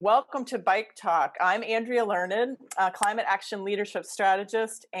Welcome to Bike Talk. I'm Andrea Learned, climate action leadership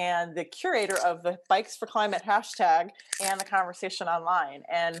strategist and the curator of the Bikes for Climate hashtag and the conversation online.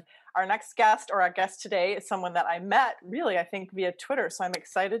 And our next guest, or our guest today, is someone that I met really, I think, via Twitter. So I'm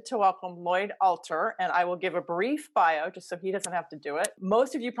excited to welcome Lloyd Alter, and I will give a brief bio just so he doesn't have to do it.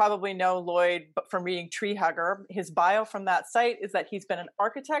 Most of you probably know Lloyd from reading Tree Hugger. His bio from that site is that he's been an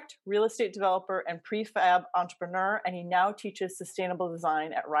architect, real estate developer, and prefab entrepreneur, and he now teaches sustainable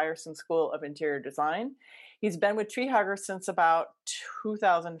design at Ryerson School of Interior Design. He's been with Tree Hugger since about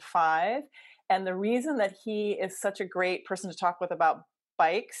 2005. And the reason that he is such a great person to talk with about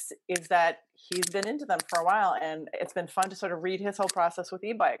bikes is that he's been into them for a while, and it's been fun to sort of read his whole process with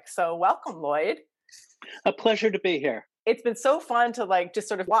e-bikes. So welcome, Lloyd. A pleasure to be here. It's been so fun to just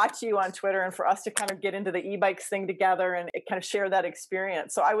sort of watch you on Twitter and for us to kind of get into the e-bikes thing together and kind of share that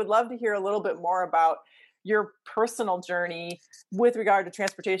experience. So I would love to hear a little bit more about your personal journey with regard to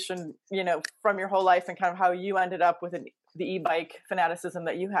transportation, from your whole life and kind of how you ended up with the e-bike fanaticism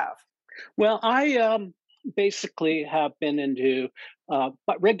that you have. Well, I basically have been into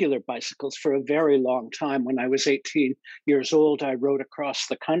regular bicycles for a very long time. When I was 18 years old, I rode across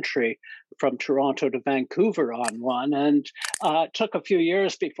the country from Toronto to Vancouver on one, and it took a few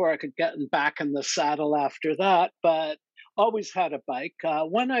years before I could get back in the saddle after that, but always had a bike.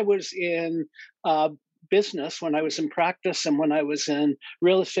 When I was in business, when I was in practice, and when I was in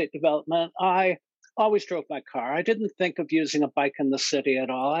real estate development, I always drove my car. I didn't think of using a bike in the city at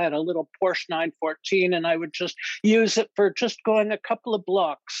all. I had a little Porsche 914 and I would just use it for just going a couple of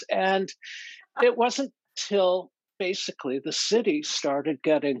blocks. And it wasn't till basically the city started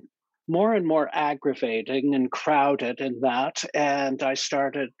getting more and more aggravating and crowded in that. And I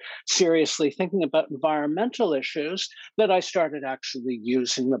started seriously thinking about environmental issues that I started actually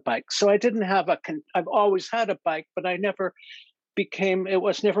using the bike. So I didn't have I've always had a bike, but it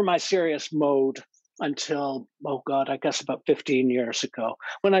was never my serious mode until, I guess about 15 years ago,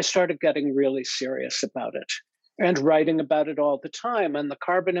 when I started getting really serious about it and writing about it all the time, and the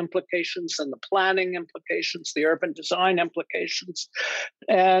carbon implications and the planning implications, the urban design implications.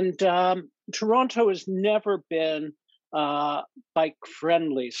 And Toronto has never been a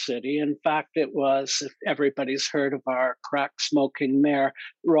bike-friendly city. In fact, it was, if everybody's heard of our crack-smoking mayor,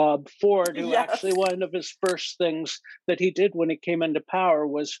 Rob Ford, who Yes. actually one of his first things that he did when he came into power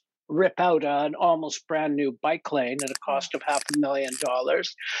was rip out an almost brand new bike lane at a cost of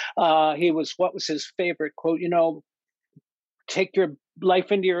 $500,000. What was his favorite quote? Take your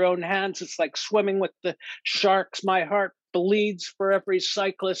life into your own hands. It's like swimming with the sharks. My heart bleeds for every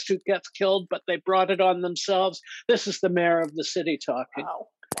cyclist who gets killed, but they brought it on themselves. This is the mayor of the city talking. Wow.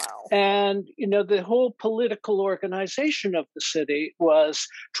 And, the whole political organization of the city was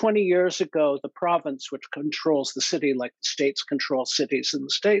 20 years ago, the province, which controls the city like the states control cities in the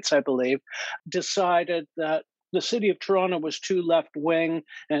States, I believe, decided that the city of Toronto was too left-wing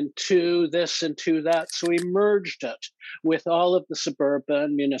and too this and too that. So we merged it with all of the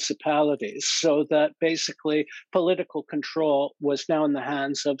suburban municipalities so that basically political control was now in the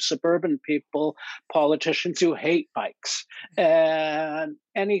hands of suburban people, politicians who hate bikes. And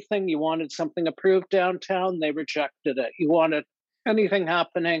anything, you wanted something approved downtown, they rejected it. You wanted anything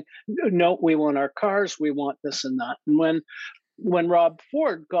happening, no, we want our cars, we want this and that. And when Rob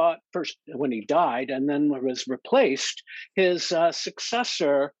Ford when he died and then was replaced, his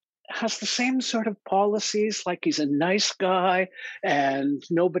successor has the same sort of policies, like he's a nice guy and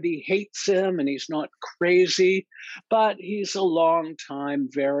nobody hates him and he's not crazy, but he's a long time,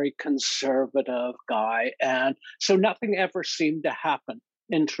 very conservative guy. And so nothing ever seemed to happen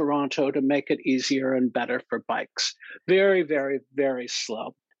in Toronto to make it easier and better for bikes. Very, very, very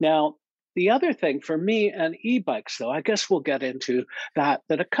slow. Now, the other thing for me and e-bikes, though, I guess we'll get into that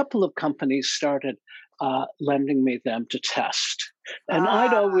a couple of companies started lending me them to test. And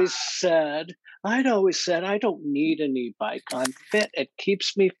I'd always said, I don't need an e-bike. I'm fit. It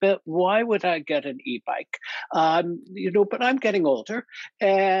keeps me fit. Why would I get an e-bike? But I'm getting older,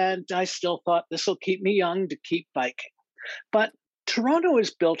 and I still thought this will keep me young to keep biking. But Toronto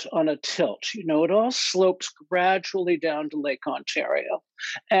is built on a tilt. It all slopes gradually down to Lake Ontario.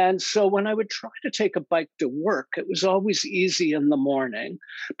 And so when I would try to take a bike to work, it was always easy in the morning.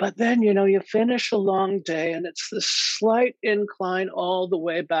 But then, you finish a long day and it's this slight incline all the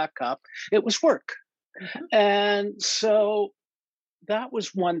way back up. It was work. Mm-hmm. And so that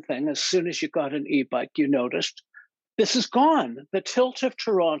was one thing. As soon as you got an e-bike, you noticed this is gone. The tilt of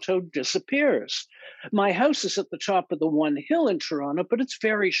Toronto disappears. My house is at the top of the one hill in Toronto, but it's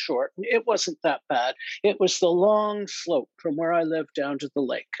very short. It wasn't that bad. It was the long slope from where I lived down to the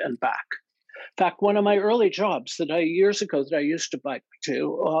lake and back. In fact, one of my early jobs that years ago that I used to bike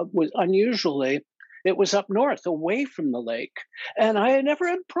to was unusually, it was up north away from the lake. And I had never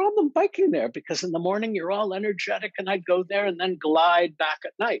had a problem biking there because in the morning you're all energetic and I'd go there and then glide back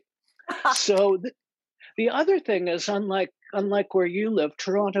at night. So the other thing is, unlike where you live,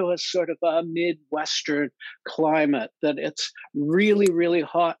 Toronto is sort of a midwestern climate that it's really, really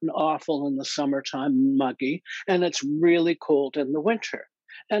hot and awful in the summertime, muggy, and it's really cold in the winter.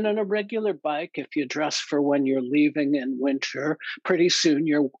 And on a regular bike, if you dress for when you're leaving in winter, pretty soon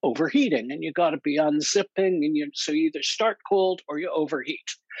you're overheating, and you got to be unzipping, and so you either start cold or you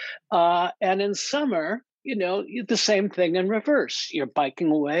overheat. And in summer, the same thing in reverse. You're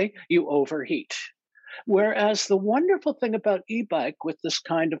biking away, you overheat. Whereas the wonderful thing about e-bike with this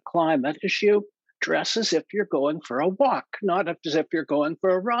kind of climate is you dress as if you're going for a walk, not as if you're going for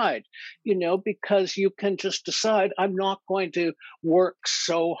a ride, because you can just decide, I'm not going to work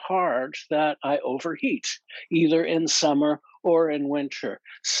so hard that I overheat, either in summer or in winter.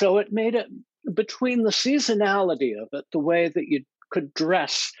 So it made it, between the seasonality of it, the way that you could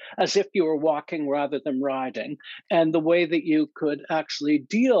dress as if you were walking rather than riding, and the way that you could actually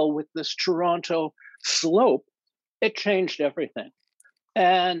deal with this Toronto slope, it changed everything.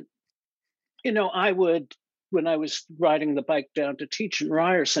 And, I would, when I was riding the bike down to teach in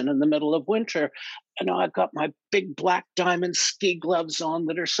Ryerson in the middle of winter, I got my big black diamond ski gloves on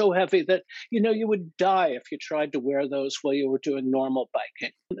that are so heavy that, you would die if you tried to wear those while you were doing normal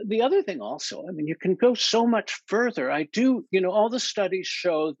biking. The other thing also, you can go so much further. All the studies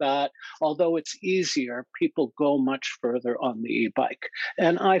show that although it's easier, people go much further on the e-bike.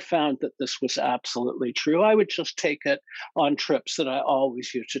 And I found that this was absolutely true. I would just take it on trips that I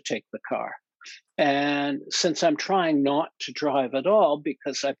always used to take the car. And since I'm trying not to drive at all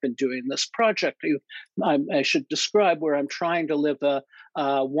because I've been doing this project, I should describe where I'm trying to live a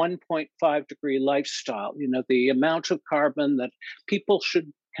 1.5 degree lifestyle. The amount of carbon that people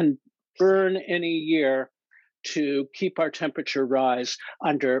can burn in a year to keep our temperature rise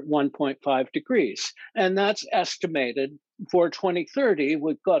under 1.5 degrees. And that's estimated for 2030.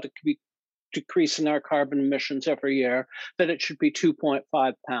 We've got to be decreasing our carbon emissions every year, that it should be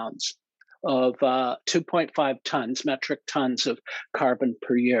 2.5 pounds of 2.5 tons, metric tons of carbon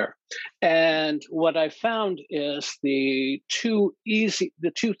per year. And what I found is the two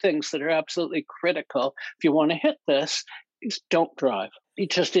things that are absolutely critical if you want to hit this is don't drive.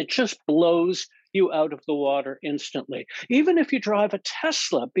 It just blows you out of the water instantly. Even if you drive a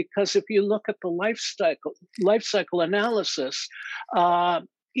Tesla, because if you look at the life cycle analysis,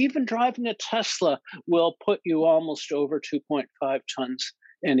 even driving a Tesla will put you almost over 2.5 tons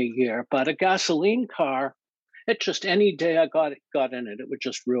in a year. But a gasoline car, any day I got in it, it would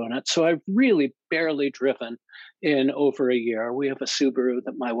just ruin it. So I've really barely driven in over a year. We have a Subaru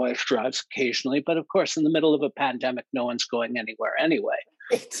that my wife drives occasionally, but of course, in the middle of a pandemic, no one's going anywhere anyway.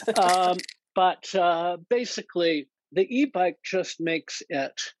 But basically, the e-bike just makes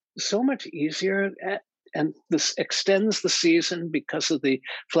it so much easier. And this extends the season because of the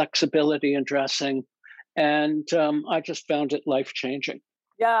flexibility in dressing. And I just found it life-changing.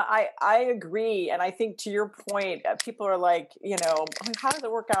 Yeah, I agree. And I think to your point, people are like, how does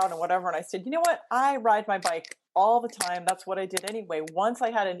it work out and whatever. And I said, you know what? I ride my bike all the time. That's what I did anyway. Once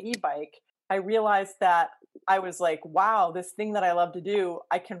I had an e-bike, I realized that I was like, wow, this thing that I love to do,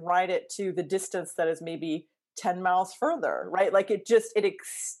 I can ride it to the distance that is maybe 10 miles further, right? Like it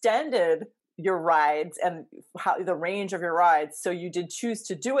extended your rides and the range of your rides. So you did choose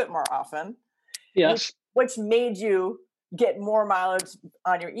to do it more often. Yes. Which made you get more mileage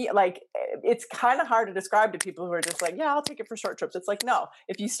on your it's kind of hard to describe to people who are just like, yeah, I'll take it for short trips. It's like, no,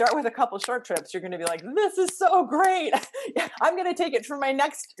 if you start with a couple short trips, you're going to be like, this is so great. I'm going to take it for my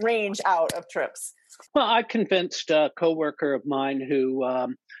next range out of trips. Well, I convinced a coworker of mine who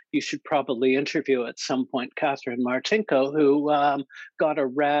you should probably interview at some point, Catherine Martinko, who got a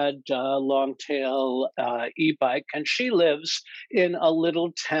red long-tail e-bike, and she lives in a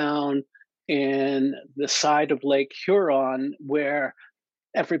little town in the side of Lake Huron where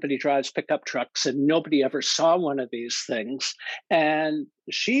everybody drives pickup trucks and nobody ever saw one of these things. And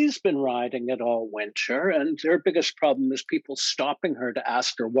she's been riding it all winter. And her biggest problem is people stopping her to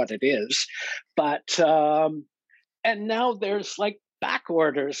ask her what it is. But, and now there's like back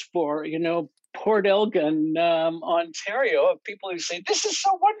orders for, Port Elgin, Ontario, of people who say, this is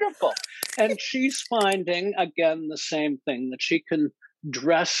so wonderful. And she's finding, again, the same thing, that she can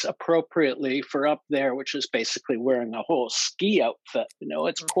dress appropriately for up there, which is basically wearing a whole ski outfit.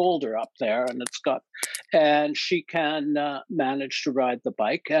 It's Mhm. colder up there, and she can manage to ride the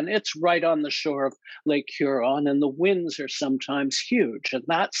bike. And it's right on the shore of Lake Huron, and the winds are sometimes huge. And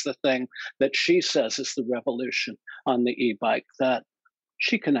that's the thing that she says is the revolution on the e bike, that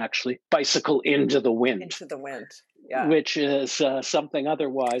she can actually bicycle into the wind, Into the wind. Yeah. which is something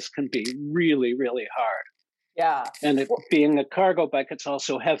otherwise can be really, really hard. Yeah. And it Well, being a cargo bike, it's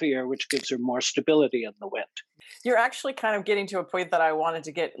also heavier, which gives her more stability in the wind. you're actually kind of getting to a point that I wanted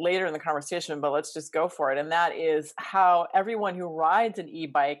to get later in the conversation, but let's just go for it. And that is how everyone who rides an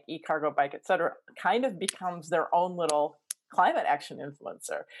e-bike, e-cargo bike, et cetera, kind of becomes their own little climate action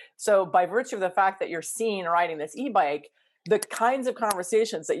influencer. So by virtue of the fact that you're seen riding this e-bike, the kinds of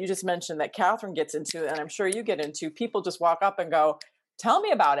conversations that you just mentioned that Catherine gets into, and I'm sure you get into, people just walk up and go, tell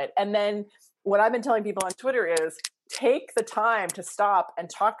me about it. And then what I've been telling people on Twitter is take the time to stop and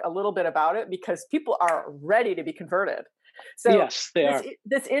talk a little bit about it, because people are ready to be converted. So Yes, they are.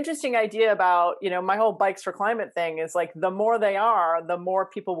 this interesting idea about, my whole bikes for climate thing is like, the more they are, the more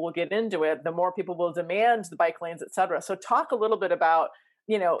people will get into it, the more people will demand the bike lanes, et cetera. So talk a little bit about,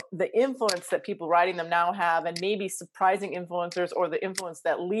 the influence that people riding them now have, and maybe surprising influencers, or the influence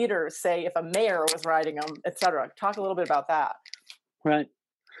that leaders, say if a mayor was riding them, et cetera. Talk a little bit about that. Right.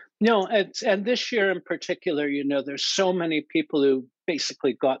 No, and this year in particular, there's so many people who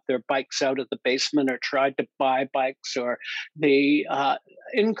basically got their bikes out of the basement or tried to buy bikes, or the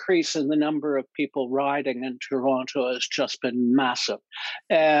increase in the number of people riding in Toronto has just been massive.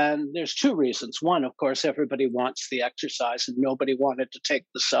 And there's two reasons. One, of course, everybody wants the exercise and nobody wanted to take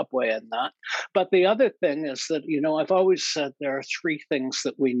the subway in that. But the other thing is that, I've always said there are three things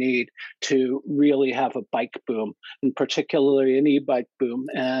that we need to really have a bike boom, and particularly an e-bike boom,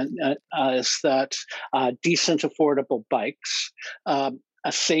 and is that decent, affordable bikes,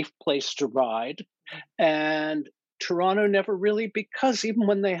 a safe place to ride, and Toronto never really, because even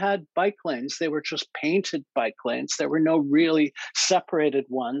when they had bike lanes, they were just painted bike lanes. There were no really separated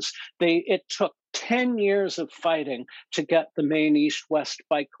ones. It took 10 years of fighting to get the main east-west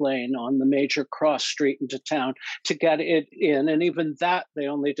bike lane on the major cross street into town, to get it in. And even that, they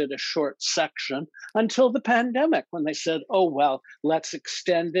only did a short section until the pandemic, when they said, oh, well, let's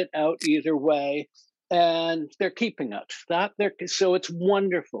extend it out either way. And they're keeping it. So it's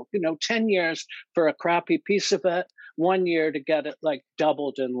wonderful. 10 years for a crappy piece of it, 1 year to get it like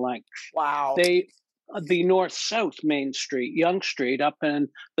doubled in length. Wow. The north-south Main Street, Yonge Street, up in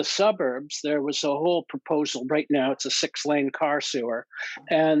the suburbs, there was a whole proposal. Right now, it's a 6-lane car sewer,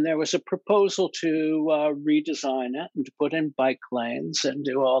 and there was a proposal to redesign it and to put in bike lanes and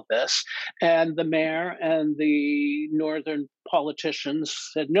do all this. And the mayor and the northern politicians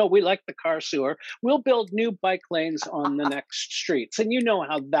said, no, we like the car sewer. We'll build new bike lanes on the next streets. And you know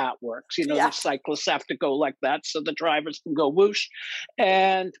how that works. Yeah. The cyclists have to go like that so the drivers can go whoosh.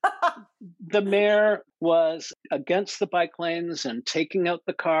 And the mayor was against the bike lanes and taking out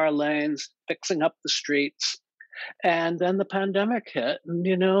the car lanes, fixing up the streets. And then the pandemic hit,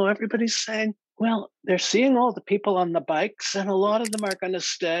 and everybody's saying, well, they're seeing all the people on the bikes, and a lot of them are going to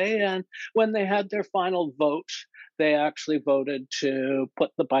stay. And when they had their final vote, they actually voted to put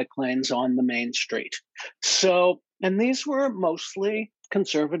the bike lanes on the main street. So, and these were mostly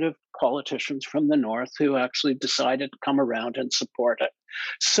conservative politicians from the north who actually decided to come around and support it.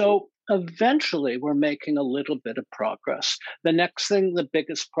 So eventually we're making a little bit of progress. The next thing, the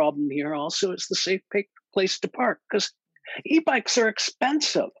biggest problem here also, is the safe place to park, because e-bikes are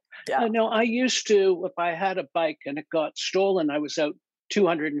expensive. Yeah. I used to, if I had a bike and it got stolen, I was out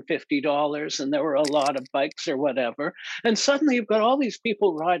 $250, and there were a lot of bikes or whatever. And suddenly you've got all these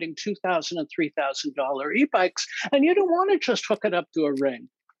people riding $2,000 and $3,000 e-bikes, and you don't want to just hook it up to a ring.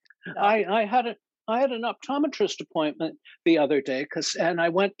 No. I had an optometrist appointment the other day, and I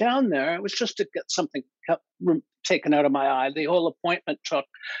went down there. It was just to get something taken out of my eye. The whole appointment took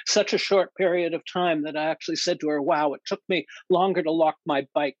such a short period of time that I actually said to her, wow, it took me longer to lock my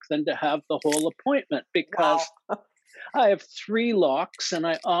bike than to have the whole appointment, because I have 3 locks, and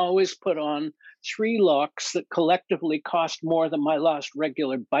I always put on 3 locks that collectively cost more than my last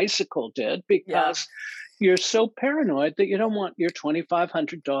regular bicycle did, because you're so paranoid that you don't want your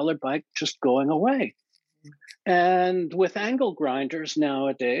 $2,500 bike just going away. And with angle grinders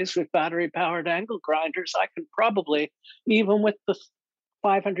nowadays, with battery-powered angle grinders, I can probably, even with the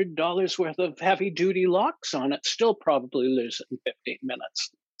 $500 worth of heavy-duty locks on it, still probably lose it in 15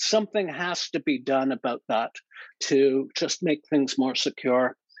 minutes. Something has to be done about that to just make things more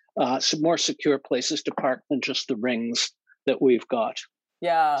secure, some more secure places to park than just the rings that we've got.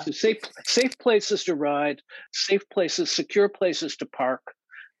 Yeah. So safe places to ride, safe places, secure places to park.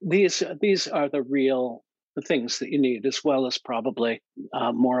 These are the real things that you need, as well as probably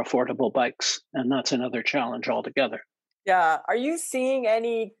more affordable bikes, and that's another challenge altogether. Yeah. Are you seeing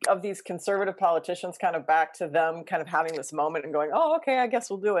any of these conservative politicians kind of back to them kind of having this moment and going, oh, okay, I guess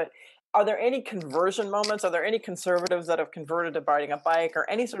we'll do it? Are there any conversion moments? Are there any conservatives that have converted to riding a bike or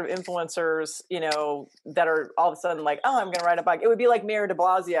any sort of influencers, that are all of a sudden like, oh, I'm going to ride a bike? It would be like Mayor de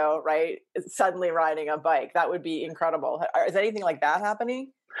Blasio, right? Suddenly riding a bike. That would be incredible. Is anything like that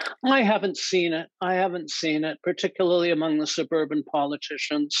happening? I haven't seen it. I haven't seen it, particularly among the suburban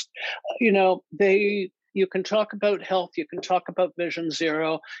politicians. They you can talk about health, you can talk about Vision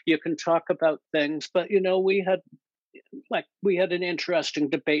Zero, you can talk about things, but we had an interesting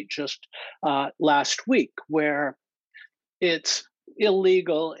debate just last week where it's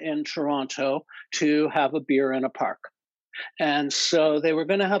illegal in Toronto to have a beer in a park. And so they were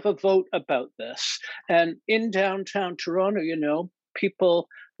going to have a vote about this. And in downtown Toronto, people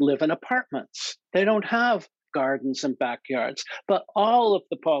live in apartments. They don't have gardens and backyards. But all of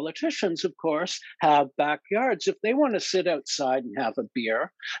the politicians, of course, have backyards. If they want to sit outside and have a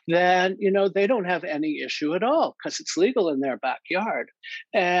beer, then, they don't have any issue at all because it's legal in their backyard.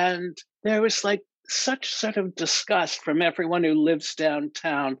 And there was like such sort of disgust from everyone who lives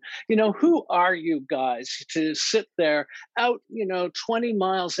downtown. Who are you guys to sit there out, 20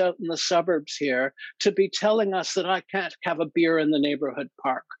 miles out in the suburbs here to be telling us that I can't have a beer in the neighborhood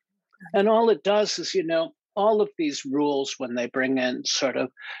park? And all it does is, all of these rules, when they bring in sort of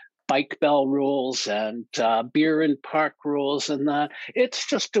bike bell rules and beer in park rules and that, it's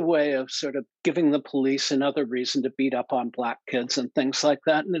just a way of sort of giving the police another reason to beat up on black kids and things like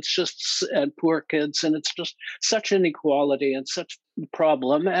that. And it's just, and poor kids. And it's just such inequality and such a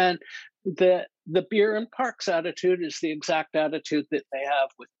problem. And the beer and parks attitude is the exact attitude that they have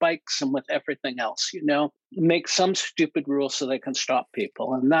with bikes and with everything else, make some stupid rule so they can stop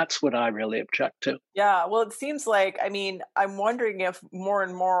people. And that's what I really object to. Yeah, well, it seems like, I'm wondering if more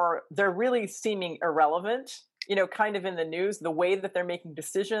and more they're really seeming irrelevant, kind of in the news, the way that they're making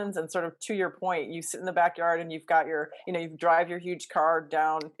decisions. And sort of to your point, you sit in the backyard and you've got you drive your huge car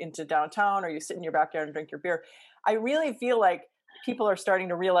down into downtown, or you sit in your backyard and drink your beer. I really feel like people are starting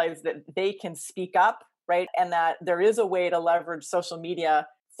to realize that they can speak up, right? And that there is a way to leverage social media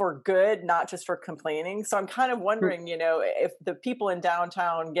for good, not just for complaining. So I'm kind of wondering, if the people in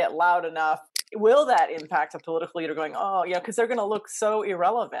downtown get loud enough, will that impact a political leader going, oh, because they're going to look so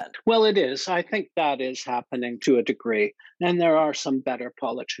irrelevant? Well, it is. I think that is happening to a degree. And there are some better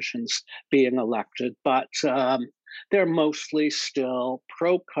politicians being elected, but they're mostly still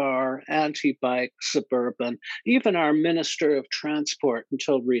pro-car, anti-bike, suburban. Even our Minister of Transport,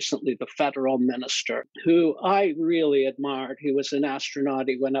 until recently, the federal minister, who I really admired. He was an astronaut.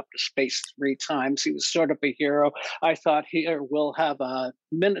 He went up to space 3 times. He was sort of a hero. I thought, here we'll have a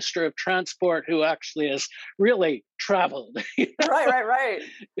Minister of Transport who actually has really traveled. Right.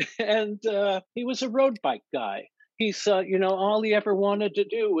 And he was a road bike guy. He's, all he ever wanted to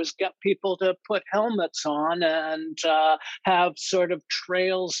do was get people to put helmets on and have sort of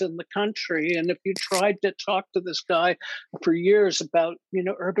trails in the country. And if you tried to talk to this guy for years about,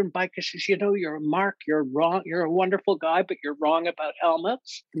 urban bike issues, you're you're wrong. You're a wonderful guy, but you're wrong about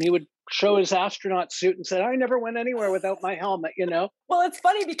helmets. And he would show his astronaut suit and said, I never went anywhere without my helmet, Well, it's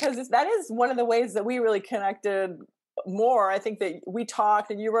funny because that is one of the ways that we really connected more. I think that we talked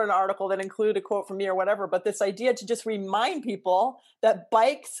and you wrote an article that included a quote from me or whatever, but this idea to just remind people that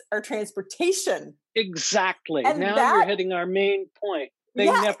bikes are transportation. Exactly. And now you're hitting our main point. They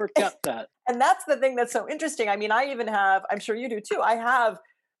never get that. And that's the thing that's so interesting. I even have, I'm sure you do too, I have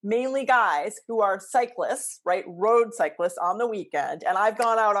mainly guys who are cyclists, right? Road cyclists on the weekend. And I've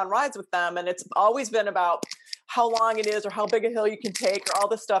gone out on rides with them and it's always been about how long it is or how big a hill you can take or all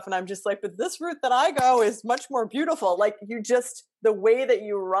this stuff. And I'm just like, but this route that I go is much more beautiful. Like the way that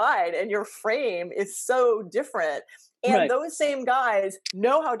you ride and your frame is so different. And those same guys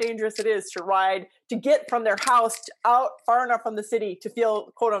know how dangerous it is to ride, to get from their house out far enough from the city to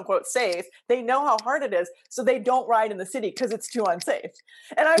feel quote unquote safe. They know how hard it is. So they don't ride in the city because it's too unsafe.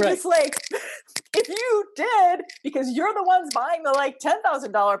 And I'm just like, if you did, because you're the ones buying the like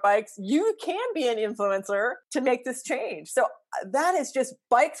 $10,000 bikes, you can be an influencer to make this change. So that is just,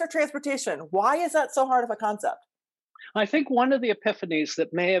 bikes are transportation. Why is that so hard of a concept? I think one of the epiphanies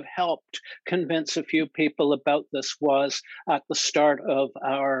that may have helped convince a few people about this was at the start of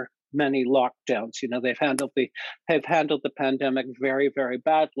our many lockdowns. They've handled the pandemic very, very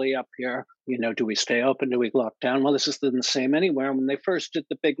badly up here. Do we stay open? Do we lock down? Well, this is the same anywhere. When they first did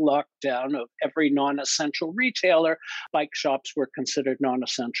the big lockdown of every non-essential retailer, bike shops were considered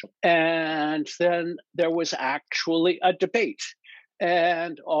non-essential. And then there was actually a debate.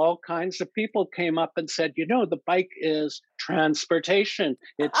 And all kinds of people came up and said, the bike is transportation.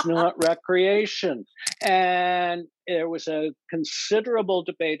 It's not recreation. And there was a considerable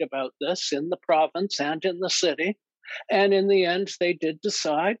debate about this in the province and in the city. And in the end, they did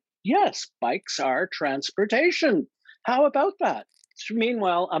decide, yes, bikes are transportation. How about that?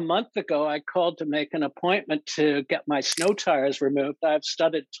 Meanwhile, a month ago, I called to make an appointment to get my snow tires removed. I have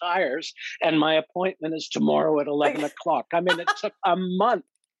studded tires, and my appointment is tomorrow at 11 o'clock. I mean, it took a month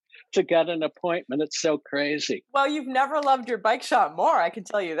to get an appointment. It's so crazy. Well, you've never loved your bike shop more, I can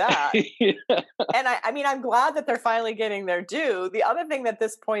tell you that. Yeah. And I mean, I'm glad that they're finally getting their due. The other thing that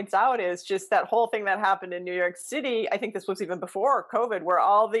this points out is just that whole thing that happened in New York City. I think this was even before COVID, where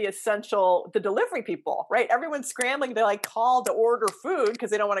all the delivery people, right? Everyone's scrambling to call to order food because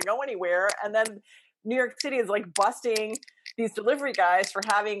they don't want to go anywhere. And then New York City is like these delivery guys for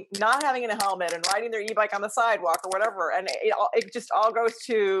not having a helmet and riding their e-bike on the sidewalk or whatever. And it just all goes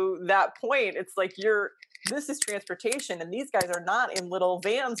to that point. It's like this is transportation, and these guys are not in little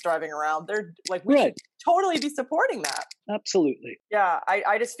vans driving around. They're like, we should totally be supporting that. Absolutely. Yeah.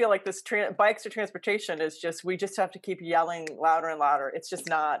 I just feel like this bikes to transportation is we just have to keep yelling louder and louder. It's just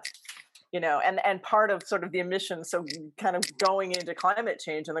not, and part of sort of the emissions. So kind of going into climate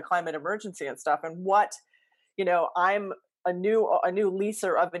change and the climate emergency and stuff, and I'm a new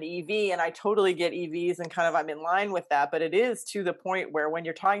leaser of an EV, and I totally get EVs and kind of I'm in line with that. But it is to the point where when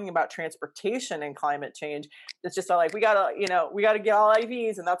you're talking about transportation and climate change, it's just like we gotta get all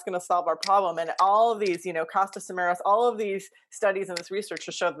EVs and that's going to solve our problem. And all of these, Costa Samaras, all of these studies and this research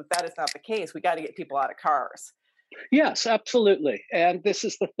to show that is not the case. We got to get people out of cars. Yes, absolutely. And this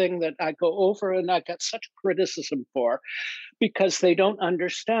is the thing that I go over and I get such criticism for, because they don't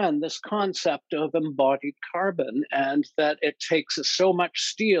understand this concept of embodied carbon, and that it takes so much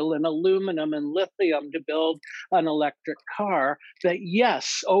steel and aluminum and lithium to build an electric car that,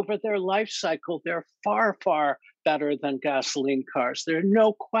 yes, over their life cycle, they're far, far better than gasoline cars. There's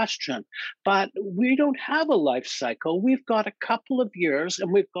no question. But we don't have a life cycle. We've got a couple of years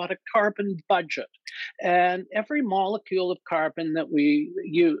and we've got a carbon budget. And every molecule of carbon that we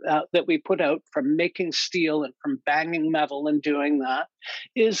put out from making steel and from banging metal and doing that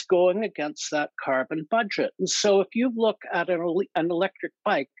is going against that carbon budget. And so if you look at an electric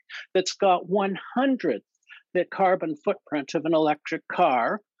bike that's got 1/100th the carbon footprint of an electric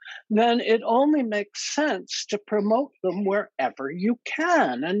car, then it only makes sense to promote them wherever you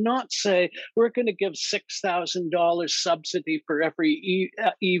can and not say, we're going to give $6,000 subsidy for every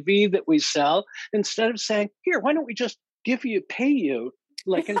EV that we sell, instead of saying, here, why don't we just pay you?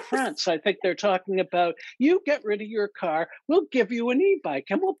 Like in France, I think they're talking about, you get rid of your car, we'll give you an e-bike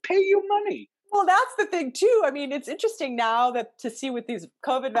and we'll pay you money. Well, that's the thing too. I mean, it's interesting now to see with these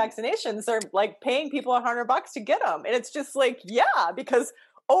COVID vaccinations, they're like paying people $100 to get them. And it's just like, yeah, because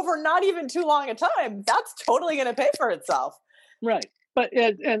over not even too long a time, that's totally going to pay for itself. Right. But,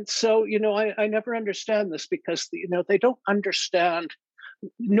 and so, I never understand this, because, they don't understand.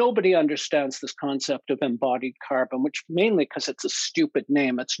 Nobody understands this concept of embodied carbon, which mainly because it's a stupid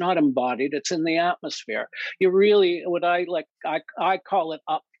name. It's not embodied, it's in the atmosphere. I call it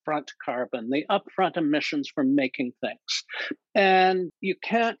upfront carbon, the upfront emissions from making things. And you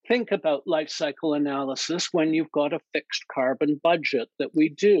can't think about life cycle analysis when you've got a fixed carbon budget that we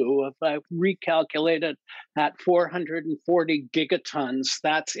do. If I recalculated at 440 gigatons,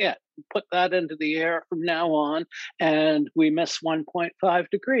 that's it. Put that into the air from now on, and we miss 1.5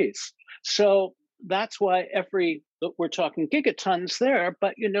 degrees. So that's why we're talking gigatons there,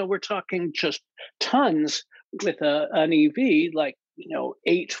 but we're talking just tons with an EV, like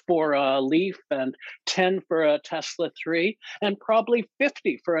 8 for a Leaf and 10 for a Tesla 3, and probably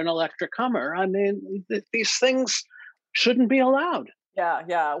 50 for an electric Hummer. I mean, these things shouldn't be allowed.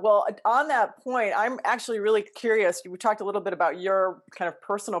 Yeah. Well, on that point, I'm actually really curious. We talked a little bit about your kind of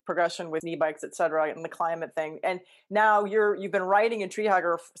personal progression with e-bikes, et cetera, and the climate thing. And now you've been writing in Tree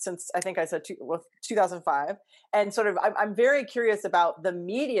Hugger since, I think I said 2005. And sort of, I'm very curious about the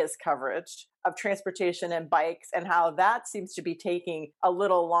media's coverage of transportation and bikes and how that seems to be taking a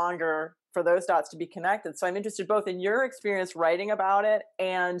little longer for those dots to be connected. So I'm interested both in your experience writing about it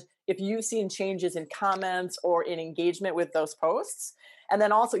and if you've seen changes in comments or in engagement with those posts. And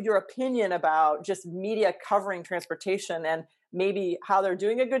then also your opinion about just media covering transportation and maybe how they're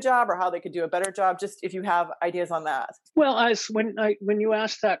doing a good job or how they could do a better job? Just if you have ideas on that. Well, when you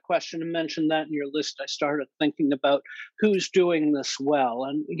asked that question and mentioned that in your list, I started thinking about who's doing this well,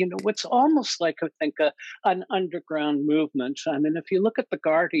 and it's almost like I think an underground movement. I mean, if you look at the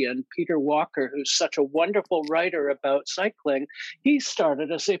Guardian, Peter Walker, who's such a wonderful writer about cycling, he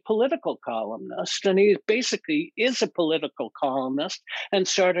started as a political columnist, and he basically is a political columnist, and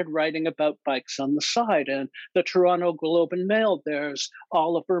started writing about bikes on the side. And the Toronto Globe and Mail, there's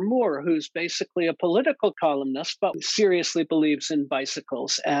Oliver Moore, who's basically a political columnist, but seriously believes in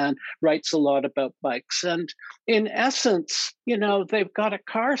bicycles and writes a lot about bikes. And in essence, they've got a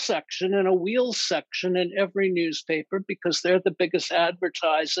car section and a wheels section in every newspaper because they're the biggest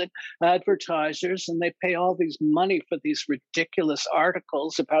advertisers, and they pay all these money for these ridiculous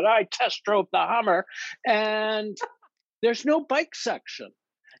articles about, I test drove the Hummer, and there's no bike section.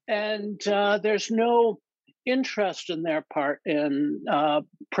 And there's no interest in their part in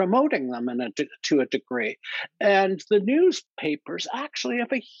promoting them to a degree. And the newspapers actually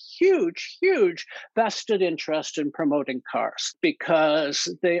have a huge vested interest in promoting cars because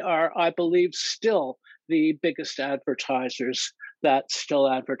they are, I believe, still the biggest advertisers that still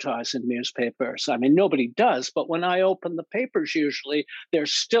advertise in newspapers. I mean, nobody does, but when I open the papers, usually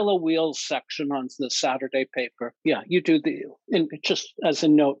there's still a wheels section on the Saturday paper. Yeah, you do just as a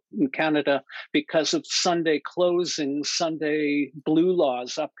note, in Canada, because of Sunday closing, Sunday blue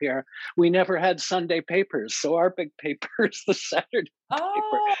laws up here, we never had Sunday papers. So our big paper is the Saturday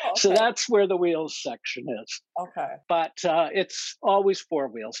paper. Okay. So that's where the wheels section is. Okay. But it's always four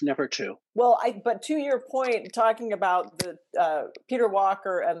wheels, never two. Well, but to your point, talking about the Peter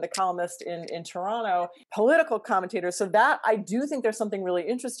Walker and the columnist in Toronto, political commentators. So that I do think there's something really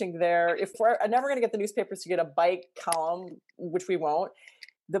interesting there. If we're never going to get the newspapers to get a bike column, which we won't,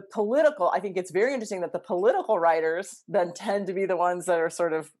 I think it's very interesting that the political writers then tend to be the ones that are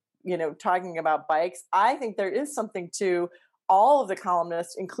sort of, talking about bikes. I think there is something to all of the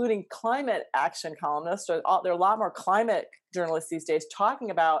columnists, including climate action columnists. There are a lot more climate journalists these days talking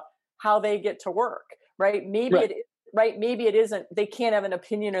about how they get to work, right? Maybe it isn't, they can't have an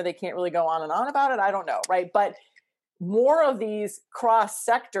opinion or they can't really go on and on about it. I don't know, right? But more of these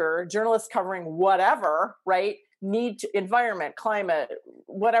cross-sector journalists covering whatever, right, need to, environment, climate,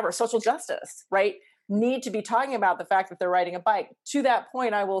 whatever, social justice, right, need to be talking about the fact that they're riding a bike. To that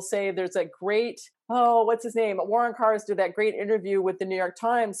point, I will say there's a great, what's his name? Warren Carrs did that great interview with the New York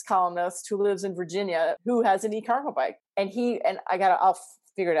Times columnist who lives in Virginia, who has an e-cargo bike. And I'll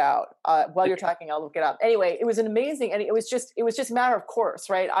figure it out. While you're talking, I'll look it up. Anyway, it was an amazing, and it was just a matter of course,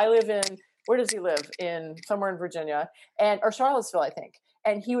 right? I live in, where does he live? Somewhere in Virginia, or Charlottesville, I think.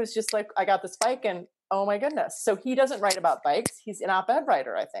 And he was just like, I got this bike, and oh my goodness. So he doesn't write about bikes. He's an op-ed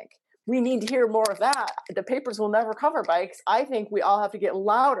writer, I think. We need to hear more of that. The papers will never cover bikes. I think we all have to get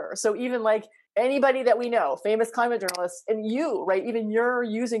louder. So even like anybody that we know, famous climate journalists, and you, right? Even you're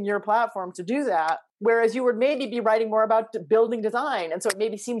using your platform to do that. Whereas you would maybe be writing more about building design. And so it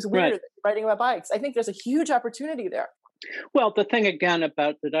maybe seems weird that you're writing about bikes. I think there's a huge opportunity there. Well, the thing again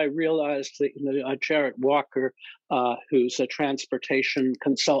about that I realized that Jarrett Walker, who's a transportation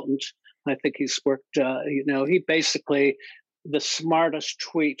consultant, I think he's worked, he basically, the smartest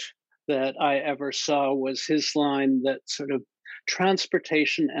tweet that I ever saw was his line that sort of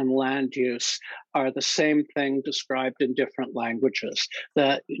transportation and land use are the same thing described in different languages.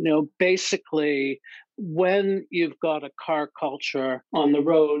 That, basically, when you've got a car culture on the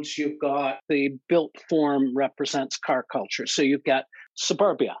roads, you've got the built form represents car culture. So you've got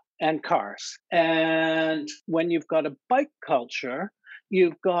suburbia and cars. And when you've got a bike culture,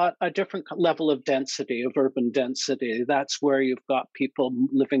 you've got a different level of density, of urban density. That's where you've got people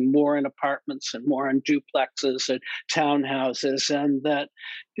living more in apartments and more in duplexes and townhouses, and that,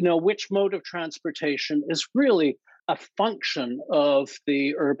 which mode of transportation is really a function of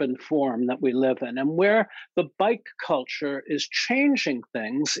the urban form that we live in. And where the bike culture is changing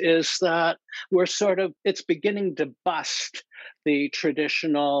things is that it's beginning to bust the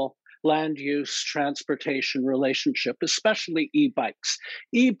traditional land use transportation relationship, especially e-bikes.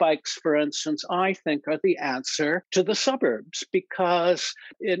 E-bikes, for instance, I think are the answer to the suburbs, because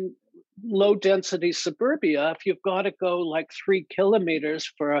in low density suburbia, if you've got to go like 3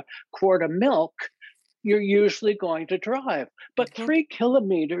 kilometers for a quart of milk, you're usually going to drive. But 3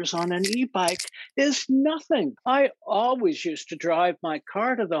 kilometers on an e-bike is nothing. I always used to drive my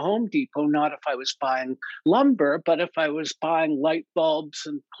car to the Home Depot, not if I was buying lumber, but if I was buying light bulbs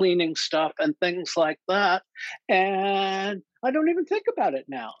and cleaning stuff and things like that. And I don't even think about it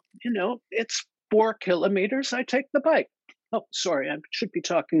now. It's 4 kilometers, I take the bike. Oh, sorry, I should be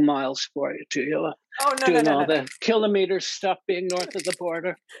talking miles for you, to you, Oh, no, no, doing no, all no, no. the kilometer stuff being north of the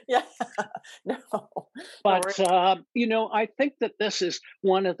border. Yeah. No, no But, worries. I think that this is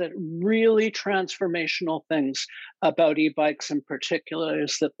one of the really transformational things about e-bikes in particular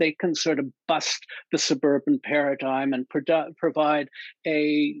is that they can sort of bust the suburban paradigm and provide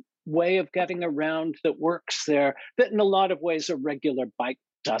a way of getting around that works there that in a lot of ways a regular bike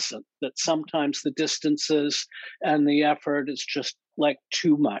doesn't, that sometimes the distances and the effort is just like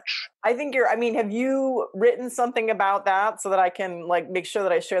too much. I mean, have you written something about that so that I can like make sure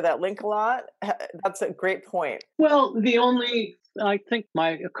that I share that link a lot? That's a great point. Well, I think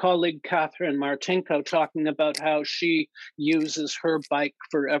my colleague Catherine Martinko talking about how she uses her bike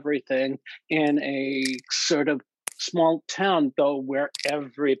for everything in a sort of small town, though, where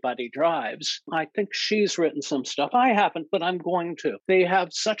everybody drives. I think she's written some stuff. I haven't, but I'm going to. They have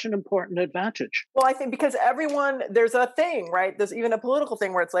such an important advantage. Well, I think because there's a thing, right? There's even a political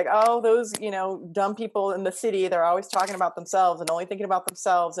thing where it's like, oh, those, dumb people in the city, they're always talking about themselves and only thinking about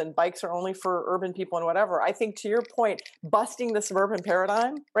themselves, and bikes are only for urban people and whatever. I think to your point, busting the suburban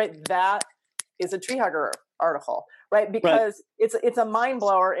paradigm, right? That is a tree hugger article, right? Right. Because it's a mind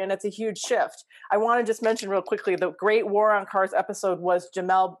blower and it's a huge shift. I want to just mention real quickly the Great War on Cars episode was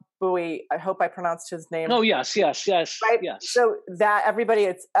Jamel Bowie. I hope I pronounced his name Oh, yes, yes, yes, right. yes. So that everybody,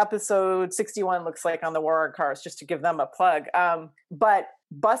 it's episode 61 looks like on the War on Cars, just to give them a plug. But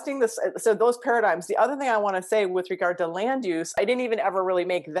busting this, so those paradigms. The other thing I want to say with regard to land use, I didn't even ever really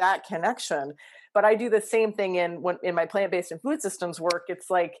make that connection. But I do the same thing in my plant-based and food systems work. It's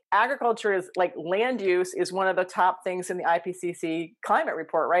like agriculture is like land use is one of the top things in the IPCC climate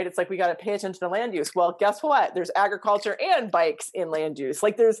report, right? It's like we got to pay attention to land use. Well, guess what? There's agriculture and bikes in land use.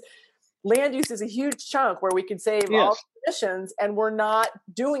 Like there's land use is a huge chunk where we can save all Yes. emissions, and we're not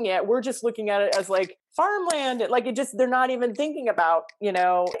doing it. We're just looking at it as like farmland. Like they're not even thinking about,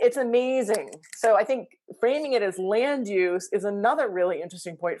 it's amazing. So I think framing it as land use is another really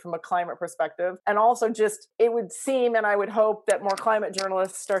interesting point from a climate perspective. And also just, it would seem, and I would hope that more climate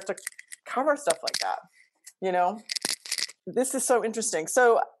journalists start to cover stuff like that, This is so interesting.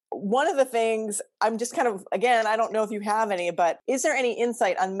 So one of the things I'm just kind of, again, I don't know if you have any, but is there any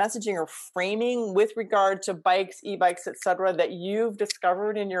insight on messaging or framing with regard to bikes, e-bikes, et cetera, that you've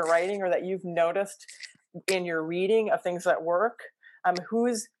discovered in your writing or that you've noticed in your reading of things that work?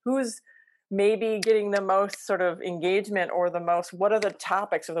 Who's maybe getting the most sort of engagement or what are the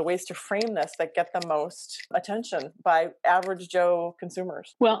topics or the ways to frame this that get the most attention by average Joe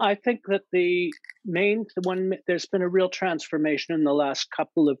consumers? Well, I think that there's been a real transformation in the last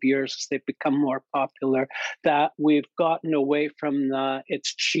couple of years as they've become more popular, that we've gotten away from the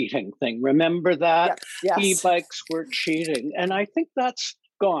it's cheating thing. Remember that? Yes. E-bikes were cheating. And I think that's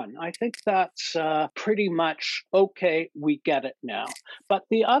gone. I think that's pretty much okay. We get it now. But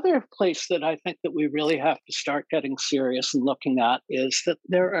the other place that I think that we really have to start getting serious and looking at is that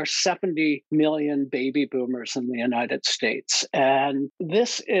there are 70 million baby boomers in the United States. And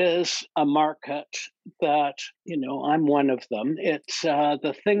this is a market that, I'm one of them. It's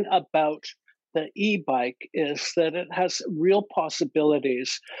the thing about the e-bike is that it has real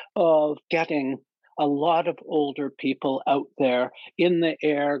possibilities of getting a lot of older people out there in the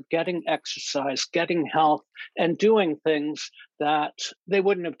air, getting exercise, getting health, and doing things that they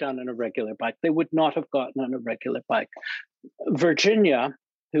wouldn't have done on a regular bike. They would not have gotten on a regular bike. Virginia,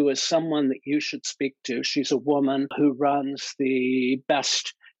 who is someone that you should speak to, she's a woman who runs the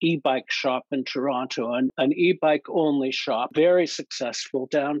best e-bike shop in Toronto, an e-bike only shop, very successful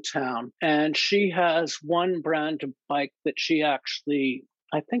downtown. And she has one brand of bike that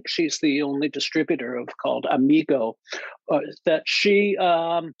I think she's the only distributor of, called Amigo, that she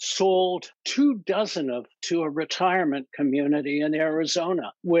sold 24 of to a retirement community in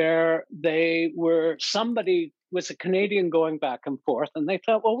Arizona, where somebody was a Canadian going back and forth, and they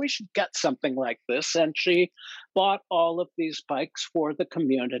thought, well, we should get something like this. And she bought all of these bikes for the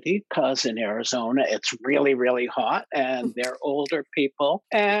community because in Arizona, it's really, really hot and they're older people.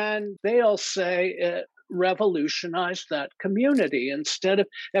 And they'll say it revolutionized that community. Instead of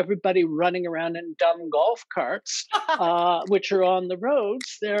everybody running around in dumb golf carts, which are on the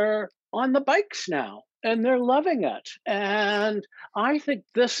roads, they're on the bikes now. And they're loving it. And I think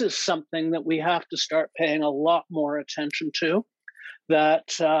this is something that we have to start paying a lot more attention to,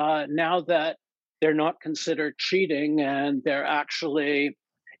 that now that they're not considered cheating and they're actually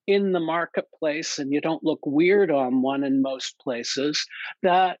in the marketplace and you don't look weird on one in most places,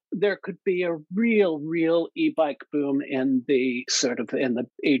 that there could be a real e-bike boom in the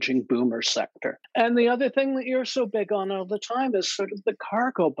aging boomer sector. And the other thing that you're so big on all the time is sort of the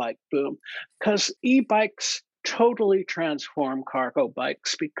cargo bike boom, because e-bikes totally transform cargo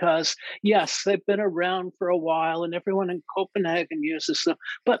bikes because, yes, they've been around for a while and everyone in Copenhagen uses them,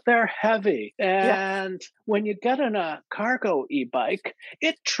 but they're heavy. Yeah. And when you get in a cargo e bike,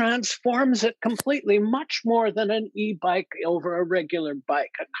 it transforms it completely, much more than an e bike over a regular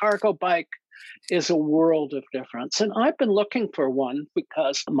bike. A cargo bike is a world of difference. And I've been looking for one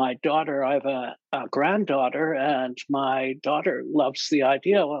because my daughter, I have a granddaughter, and my daughter loves the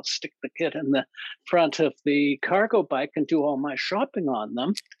idea. I'll stick the kid in the front of the cargo bike and do all my shopping on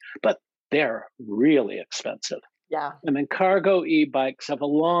them. But they're really expensive. Yeah. I mean, cargo e bikes have a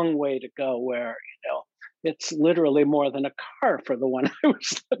long way to go where, it's literally more than a car for the one I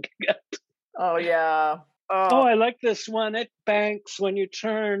was looking at. Oh, yeah. Oh, Oh, I like this one. It banks when you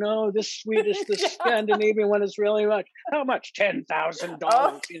turn. Oh, this Swedish, this yeah. Scandinavian one is really much. How much? Oh,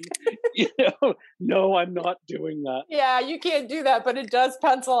 $10,000. No, I'm not doing that. yeah, you can't do that, but it does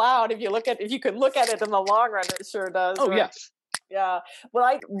pencil out if you could look at it in the long run, it sure does, Oh, right? yes. Yeah. Well,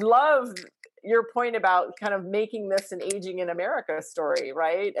 I love your point about kind of making this an aging in America story,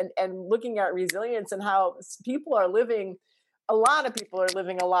 right? And looking at resilience and how people are living. A lot of people are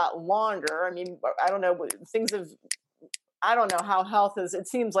living a lot longer. I mean, I don't know. Things have. I don't know how health is. It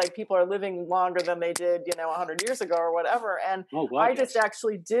seems like people are living longer than they did, 100 years ago or whatever. And Oh, God, I just yes.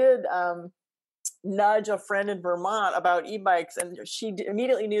 actually did nudge a friend in Vermont about e-bikes, and she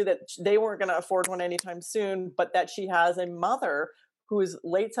immediately knew that they weren't going to afford one anytime soon, but that she has a mother who is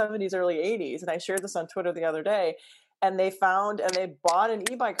late 70s, early 80s, and I shared this on Twitter the other day, and they bought an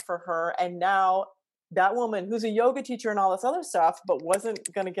e-bike for her, and now that woman, who's a yoga teacher and all this other stuff, but wasn't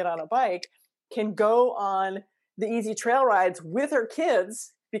going to get on a bike, can go on the easy trail rides with her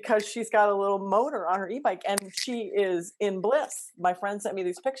kids because she's got a little motor on her e-bike, and she is in bliss. My friend sent me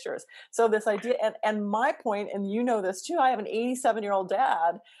these pictures. So this idea, and my point, and you know this too, I have an 87-year-old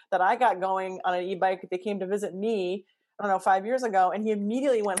dad that I got going on an e-bike. They came to visit me, I don't know, 5 years ago, and he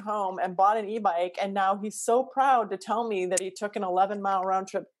immediately went home and bought an e-bike, and now he's so proud to tell me that he took an 11-mile round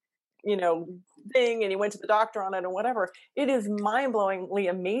trip, you know, thing, and he went to the doctor on it and whatever. It is mind-blowingly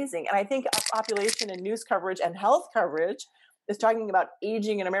amazing. And I think population and news coverage and health coverage is talking about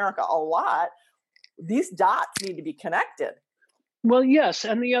aging in America a lot. These dots need to be connected. Well, yes.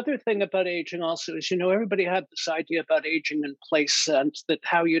 And the other thing about aging also is, everybody had this idea about aging in place and that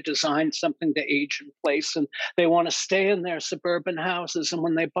how you design something to age in place. And they want to stay in their suburban houses. And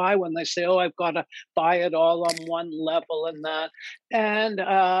when they buy one, they say, oh, I've got to buy it all on one level and that. And,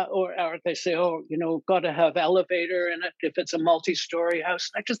 or they say, oh, got to have elevator in it if it's a multi-story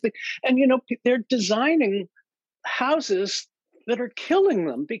house. I just think, and, they're designing houses that are killing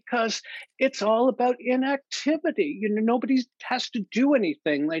them because it's all about inactivity. Nobody has to do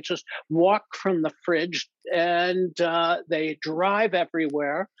anything. They just walk from the fridge and they drive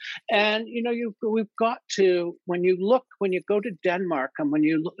everywhere. And we've got to when you go to Denmark and when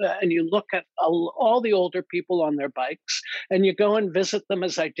you look at all the older people on their bikes and you go and visit them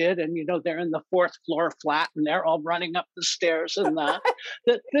as I did, and they're in the fourth floor flat and they're all running up the stairs and that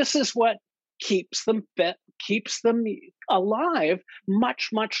this is what keeps them fit, keeps them alive much,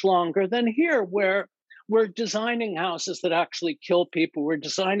 much longer than here, where we're designing houses that actually kill people. We're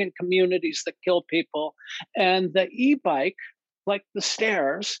designing communities that kill people. And the e-bike, like the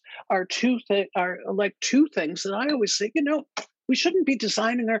stairs, are like two things that I always say, we shouldn't be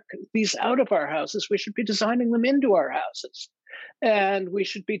designing these out of our houses. We should be designing them into our houses. And we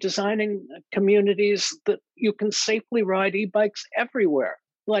should be designing communities that you can safely ride e-bikes everywhere.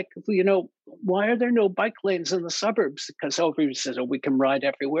 Like, why are there no bike lanes in the suburbs? Because everybody says, oh, we can ride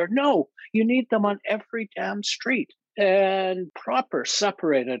everywhere. No, you need them on every damn street, and proper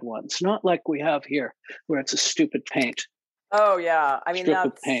separated ones, not like we have here where it's a stupid paint. Oh yeah. I mean,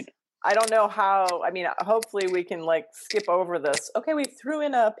 Stupid paint. I don't know how, hopefully we can skip over this. Okay, we threw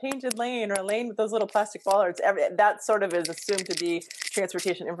in a painted lane or a lane with those little plastic bollards. That sort of is assumed to be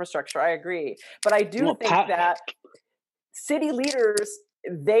transportation infrastructure. I agree. But I do think that city leaders,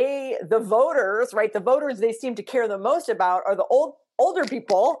 the voters, right? The voters they seem to care the most about are the older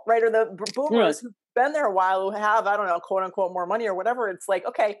people, right? Or the boomers who've been there a while, who have, I don't know, quote unquote, more money or whatever. It's like,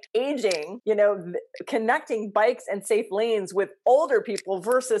 okay, aging, connecting bikes and safe lanes with older people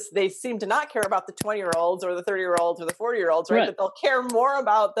versus they seem to not care about the 20-year-olds or the 30-year-olds or the 40-year-olds, right? But they'll care more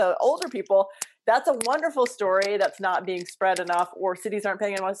about the older people. That's a wonderful story that's not being spread enough, or cities aren't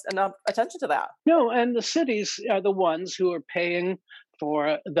paying enough attention to that. No, and the cities are the ones who are paying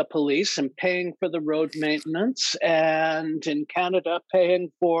for the police and paying for the road maintenance, and in Canada,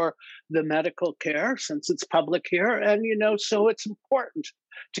 paying for the medical care since it's public here. And, so it's important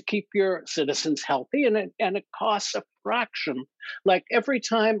to keep your citizens healthy, and it costs a fraction. Like every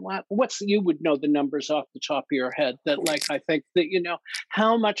time, you would know the numbers off the top of your head that, like, I think that,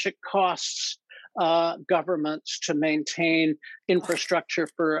 how much it costs governments to maintain infrastructure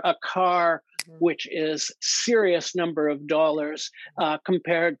for a car, Mhm. which is serious number of dollars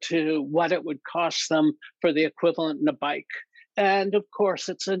compared to what it would cost them for the equivalent in a bike. And of course,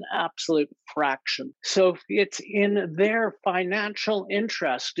 it's an absolute fraction. So it's in their financial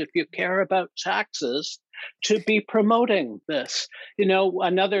interest, if you care about taxes, to be promoting this.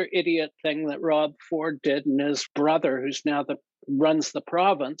 Another idiot thing that Rob Ford did, and his brother, who's now runs the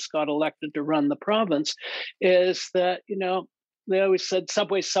province, got elected to run the province, is that, they always said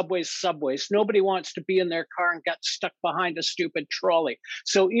subways, subways, subways. Nobody wants to be in their car and get stuck behind a stupid trolley.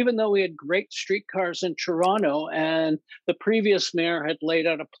 So even though we had great streetcars in Toronto and the previous mayor had laid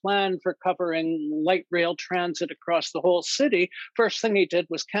out a plan for covering light rail transit across the whole city, first thing he did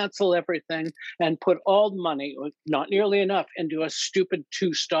was cancel everything and put all the money, not nearly enough, into a stupid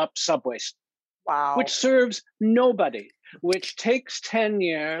two-stop subways, which Wow. serves nobody, which takes 10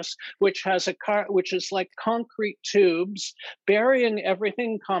 years, which has a car, which is like concrete tubes, burying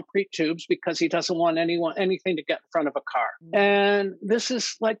everything in concrete tubes because he doesn't want anything to get in front of a car. And this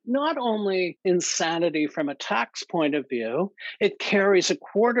is like not only insanity from a tax point of view, it carries a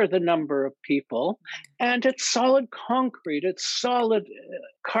quarter the number of people, and it's solid concrete, it's solid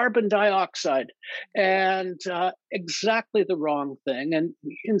carbon dioxide, and exactly the wrong thing. And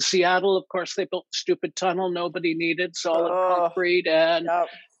in Seattle, of course, they built a stupid tunnel nobody needed, solid Oh, concrete, and yep.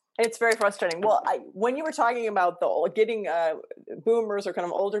 It's very frustrating. Well, when you were talking about getting boomers or kind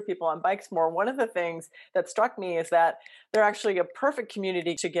of older people on bikes more, one of the things that struck me is that they're actually a perfect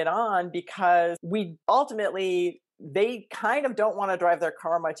community to get on because they kind of don't want to drive their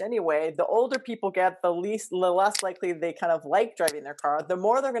car much anyway. The older people get, the less likely they kind of like driving their car. The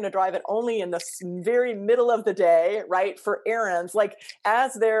more they're going to drive it only in the very middle of the day, right? For errands, like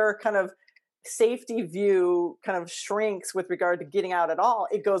as their kind of safety view kind of shrinks with regard to getting out at all,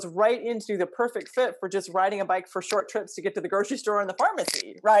 it goes right into the perfect fit for just riding a bike for short trips to get to the grocery store and the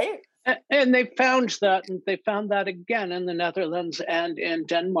pharmacy, right? And they found that again in the Netherlands and in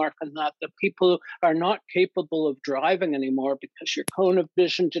Denmark, and that the people are not capable of driving anymore because your cone of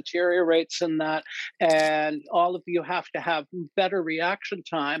vision deteriorates, and all of you have to have better reaction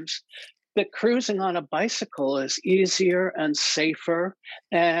times. That cruising on a bicycle is easier and safer,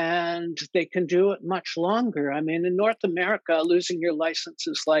 and they can do it much longer. I mean, in North America, losing your license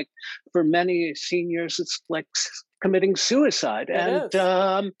is like, for many seniors, it's like committing suicide, It and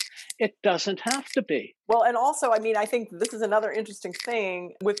is. it doesn't have to be. Well, and also, I mean, I think this is another interesting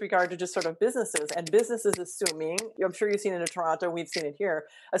thing with regard to just sort of businesses and businesses assuming, I'm sure you've seen it in Toronto, we've seen it here,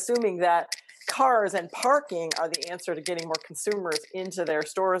 assuming that cars and parking are the answer to getting more consumers into their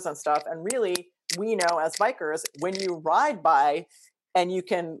stores and stuff. And really, we know as bikers, when you ride by and you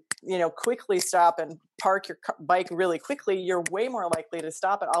can, quickly stop and park your bike really quickly, you're way more likely to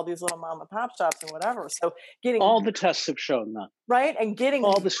stop at all these little mom and pop shops and whatever. So getting All the tests have shown that, right and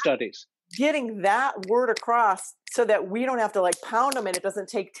all the studies. getting that word across so that we don't have to like pound them and it doesn't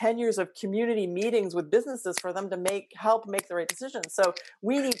take 10 years of community meetings with businesses for them to help make the right decisions. So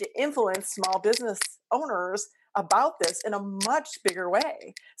we need to influence small business owners about this in a much bigger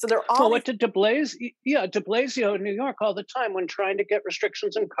way. So they're Well, all what did De Blasio in New York all the time when trying to get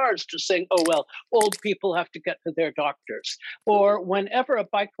restrictions in cars, just saying, oh, well, old people have to get to their doctors. Or whenever a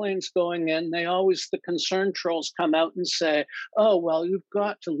bike lane's going in, the concern trolls come out and say, oh, well, you've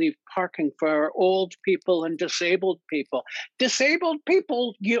got to leave parking for old people and disabled people. Disabled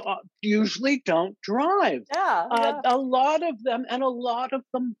people usually don't drive. yeah. A lot of them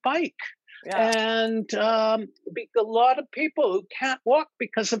bike. Yeah. And a lot of people who can't walk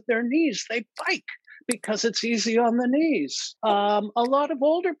because of their knees, they bike because it's easy on the knees. A lot of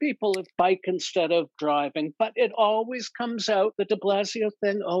older people have bike instead of driving, but it always comes out the De Blasio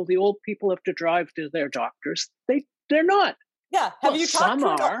thing. Oh, the old people have to drive to their doctors. They're not. Yeah. Well, some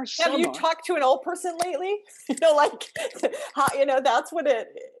are. Have you talked to an old person lately? Like how, that's what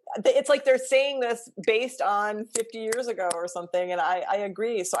it's like they're saying this based on 50 years ago or something. And I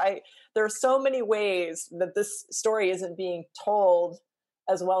agree. So there are so many ways that this story isn't being told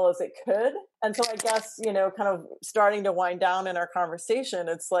as well as it could. And so I guess, kind of starting to wind down in our conversation,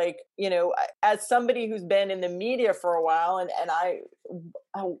 it's like, as somebody who's been in the media for a while,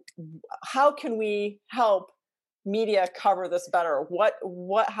 how can we help media cover this better?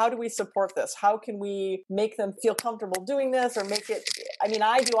 How do we support this? How can we make them feel comfortable doing this, or make it, I mean,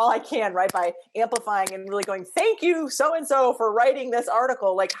 I do all I can, right, by amplifying and really going, thank you so and so for writing this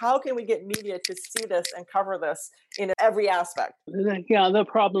article. Like, how can we get media to see this and cover this in every aspect? Yeah, the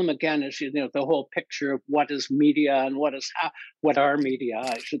problem again is, the whole picture of what is media and what are media,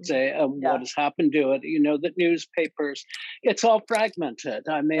 I should say, and Yeah. what has happened to it. The newspapers, it's all fragmented.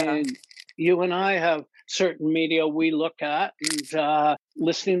 I Yeah. mean, you and I have certain media we look at, and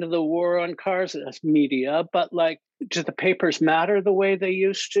listening to the war on cars as media, but like, do the papers matter the way they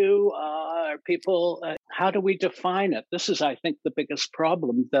used to? Are people, how do we define it? This is, I think, the biggest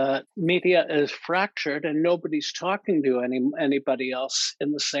problem. The media is fractured and nobody's talking to anybody else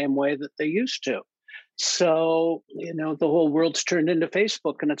in the same way that they used to. So, the whole world's turned into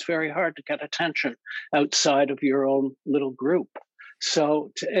Facebook, and it's very hard to get attention outside of your own little group.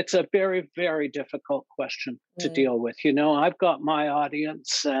 So it's a very, very difficult question to deal with. I've got my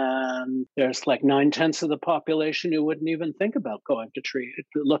audience, and there's like 9/10 of the population who wouldn't even think about going to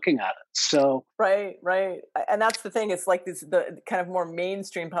looking at it. So right, and that's the thing. It's like the kind of more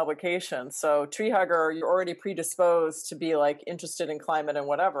mainstream publications. So Tree Hugger, you're already predisposed to be like interested in climate and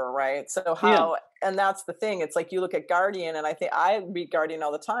whatever, right? So how? Yeah. And that's the thing. It's like you look at Guardian, and I think I read Guardian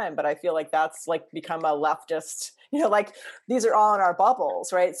all the time, but I feel like that's like become a leftist. Like these are all in our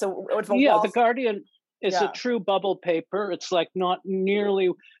bubbles, right? So the Guardian is a true bubble paper. It's like not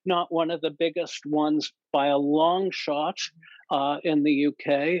one of the biggest ones by a long shot in the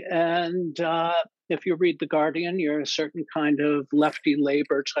UK. And if you read the Guardian, you're a certain kind of lefty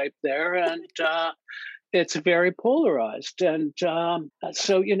Labour type there, and it's very polarized. And so,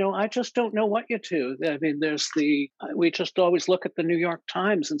 I just don't know what you do. I mean, we just always look at the New York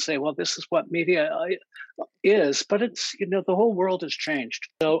Times and say, well, this is what media is, but it's, the whole world has changed.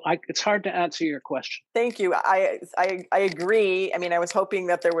 So it's hard to answer your question. Thank you. I agree. I mean, I was hoping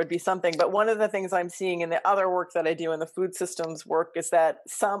that there would be something, but one of the things I'm seeing in the other work that I do in the food systems work is that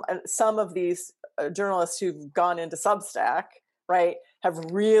some of these journalists who've gone into Substack, right, have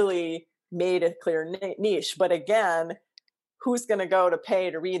really made a clear niche. But again, who's going to go to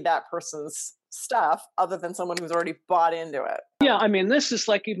pay to read that person's stuff other than someone who's already bought into it? Yeah, I mean, this is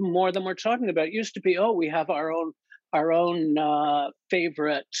like even more than we're talking about. It used to be, we have our own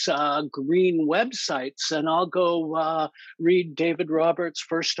favorite green websites, and I'll go read David Roberts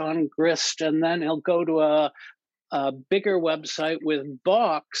first on Grist, and then he'll go to a bigger website with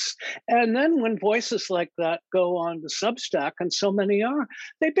Vox. And then when voices like that go on to Substack, and so many are,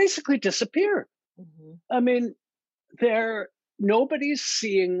 they basically disappear. Mm-hmm. I mean, nobody's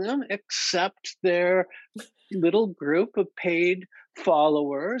seeing them except their little group of paid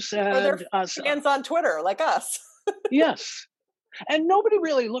followers and or their fans on Twitter like us. Yes. And nobody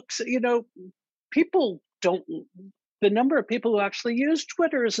really looks, people don't, the number of people who actually use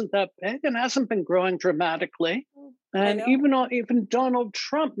Twitter isn't that big and hasn't been growing dramatically. And even Donald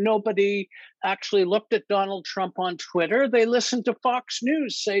Trump, nobody actually looked at Donald Trump on Twitter. They listened to Fox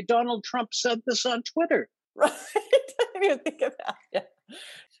News say Donald Trump said this on Twitter. Right. I didn't even think of that. Yeah.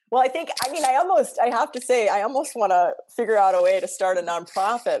 Well, I have to say, I almost want to figure out a way to start a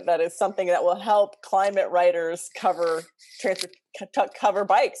nonprofit that is something that will help climate writers cover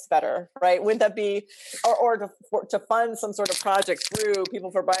bikes better, right? Wouldn't that be, or to fund some sort of project through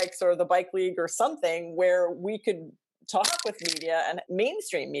People for Bikes or the Bike League or something where we could talk with media and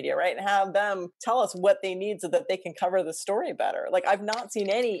mainstream media, right? And have them tell us what they need so that they can cover the story better. Like, I've not seen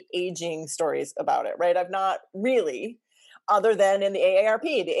any aging stories about it, right? I've not really, other than in the AARP.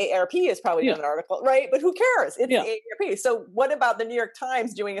 The AARP has probably done an article, right? But who cares? It's the AARP. So what about the New York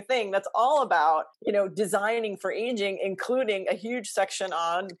Times doing a thing that's all about, designing for aging, including a huge section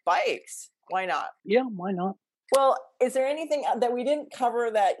on bikes? Why not? Yeah, why not? Well, is there anything that we didn't cover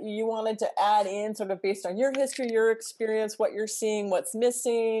that you wanted to add in, sort of based on your history, your experience, what you're seeing, what's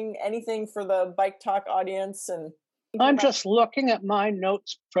missing, anything for the Bike Talk audience? And I'm just looking at my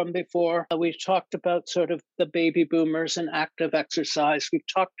notes from before. We've talked about sort of the baby boomers and active exercise. We've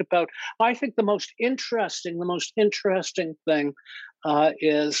talked about, I think the most interesting thing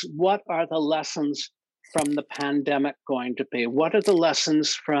is, what are the lessons from the pandemic going to be? What are the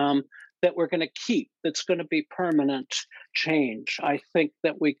lessons that we're going to keep, that's going to be permanent change? I think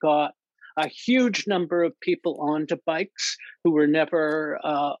that we got a huge number of people onto bikes who were never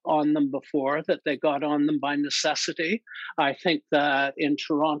on them before, that they got on them by necessity. I think that in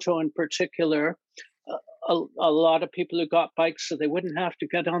Toronto in particular, a lot of people who got bikes so they wouldn't have to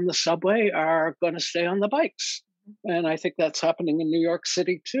get on the subway are going to stay on the bikes. And I think that's happening in New York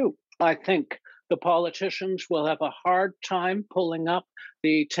City too. I think the politicians will have a hard time pulling up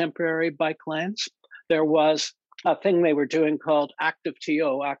the temporary bike lanes. There was a thing they were doing called Active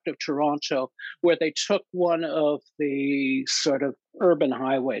TO, Active Toronto, where they took one of the sort of urban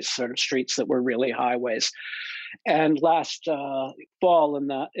highways, sort of streets that were really highways. And last fall, in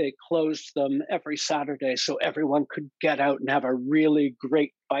that they closed them every Saturday so everyone could get out and have a really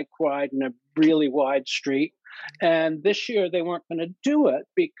great bike ride in a really wide street. And this year they weren't going to do it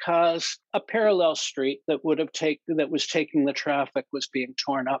because a parallel street that was taking the traffic was being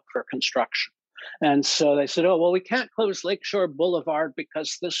torn up for construction. And so they said, oh, well, we can't close Lakeshore Boulevard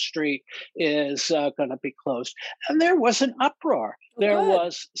because this street is going to be closed. And there was an uproar. There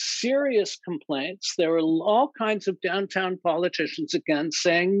was serious complaints. There were all kinds of downtown politicians again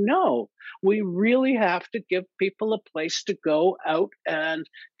saying, no, we really have to give people a place to go out and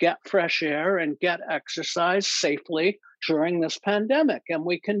get fresh air and get exercise safely during this pandemic. And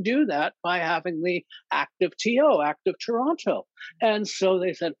we can do that by having the Active TO, Active Toronto. And so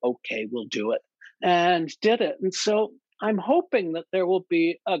they said, okay, we'll do it, and did it. And so I'm hoping that there will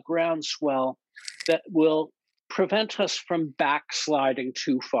be a groundswell that will prevent us from backsliding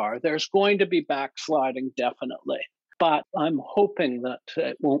too far. There's going to be backsliding, definitely. But I'm hoping that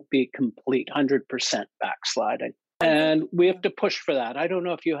it won't be complete 100% backsliding. And we have to push for that. I don't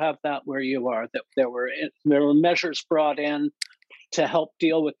know if you have that where you are, that there were measures brought in to help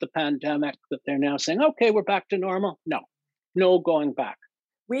deal with the pandemic that they're now saying, okay, we're back to normal. No going back.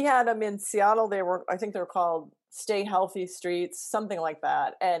 We had them in Seattle. I think they were called Stay Healthy Streets, something like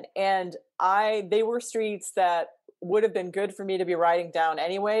that. And they were streets that would have been good for me to be riding down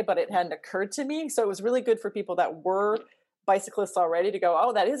anyway, but it hadn't occurred to me. So it was really good for people that were bicyclists already to go,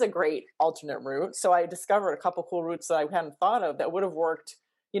 oh, that is a great alternate route. So I discovered a couple cool routes that I hadn't thought of that would have worked,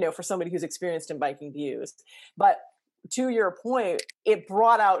 for somebody who's experienced in biking to use. But to your point, it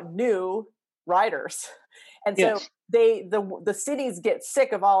brought out new riders. And so the cities get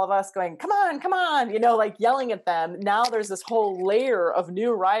sick of all of us going, come on, like yelling at them. Now there's this whole layer of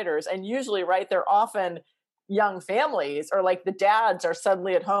new riders. And usually, right, they're often young families, or like the dads are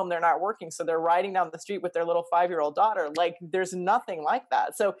suddenly at home, they're not working, so they're riding down the street with their little 5-year-old daughter. Like there's nothing like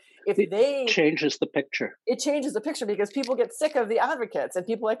that. So it changes the picture. It changes the picture because people get sick of the advocates and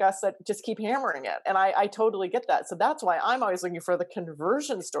people like us that just keep hammering it. And I totally get that. So that's why I'm always looking for the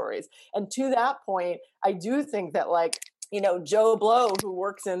conversion stories. And to that point, I do think that Joe Blow, who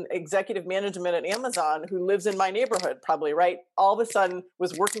works in executive management at Amazon, who lives in my neighborhood probably, right? All of a sudden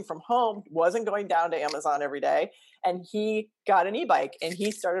was working from home, wasn't going down to Amazon every day. And he got an e-bike and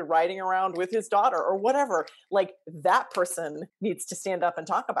he started riding around with his daughter or whatever. Like that person needs to stand up and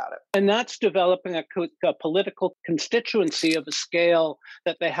talk about it. And that's developing a political constituency of a scale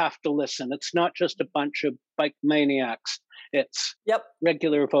that they have to listen. It's not just a bunch of bike maniacs. It's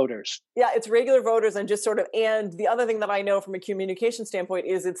regular voters. Yeah, it's regular voters and and the other thing that I know from a communication standpoint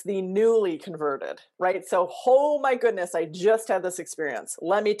is it's the newly converted, right? So, oh my goodness, I just had this experience.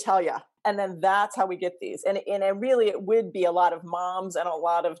 Let me tell you. And then that's how we get these. And really, it would be a lot of moms and a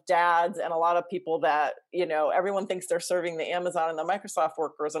lot of dads and a lot of people that, everyone thinks they're serving the Amazon and the Microsoft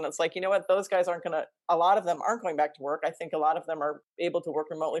workers. And it's like, you know what, those guys a lot of them aren't going back to work. I think a lot of them are able to work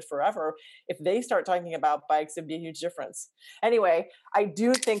remotely forever. If they start talking about bikes, it'd be a huge difference. Anyway, I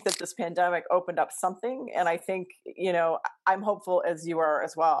do think that this pandemic opened up something. And I think, I'm hopeful as you are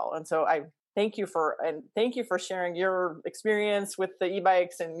as well. And so thank you for sharing your experience with the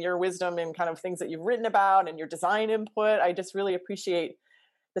e-bikes and your wisdom and kind of things that you've written about and your design input. I just really appreciate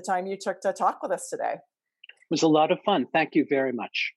the time you took to talk with us today. It was a lot of fun. Thank you very much.